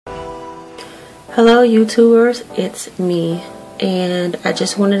Hello YouTubers, it's me, and I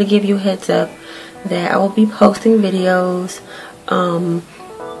just wanted to give you a heads up that I will be posting videos,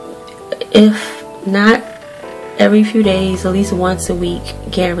 if not every few days, at least once a week,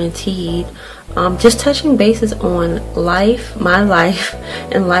 guaranteed. Just touching bases on life, my life,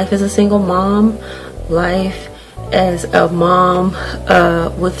 and life as a single mom, life as a mom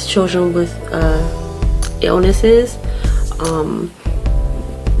with children with illnesses,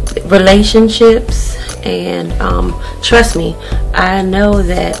 relationships, and trust me, I know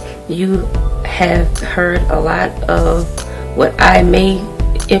that you have heard a lot of what I may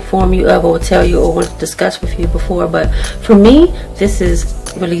inform you of or tell you or want to discuss with you before, but for me, this is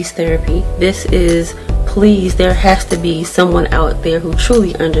release therapy. This is, please, there has to be someone out there who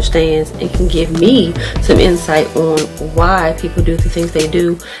truly understands and can give me some insight on why people do the things they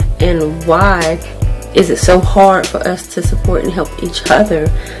do, and why is it so hard for us to support and help each other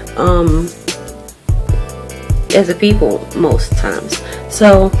as a people most times.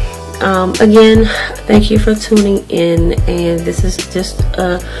 So again, thank you for tuning in, and this is just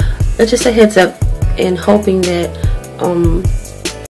a heads up, and hoping that